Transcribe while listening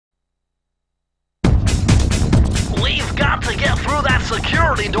want to get through that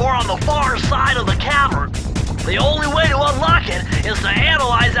security door on the far side of the cavern. The only way to unlock it is to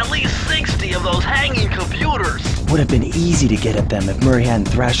analyze at least 60 of those hanging computers. Would have been easy to get at them if Murray hadn't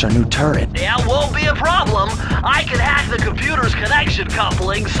thrashed our new turret. Yeah, won't be a problem. I can hack the computer's connection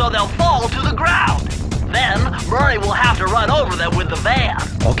coupling so they'll fall to the ground. Then, Murray will have to run over them with the van.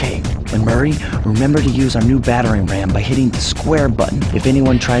 Okay, and Murray, remember to use our new battering ram by hitting the square button if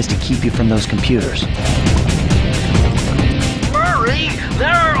anyone tries to keep you from those computers. Murray,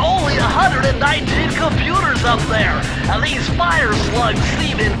 there are only 119 computers up there, and these fire slugs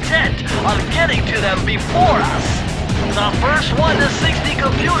seem intent on getting to them before us. The first one to 60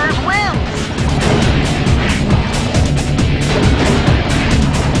 computers wins.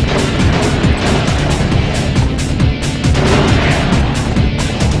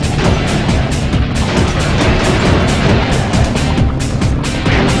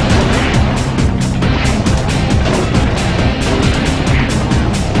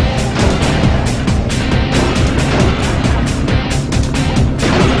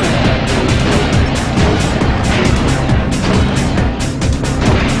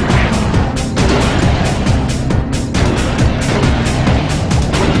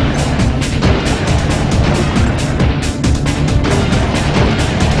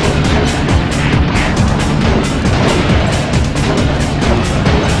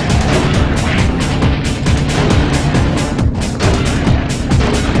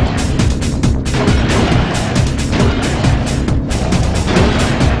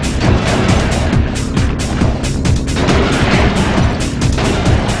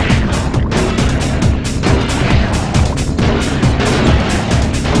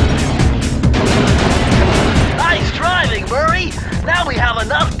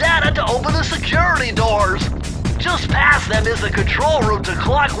 Enough data to open the security doors. Just past them is the control room to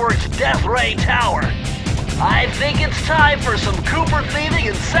Clockwork's Death Ray Tower. I think it's time for some Cooper thieving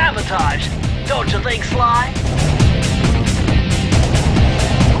and sabotage. Don't you think, Sly?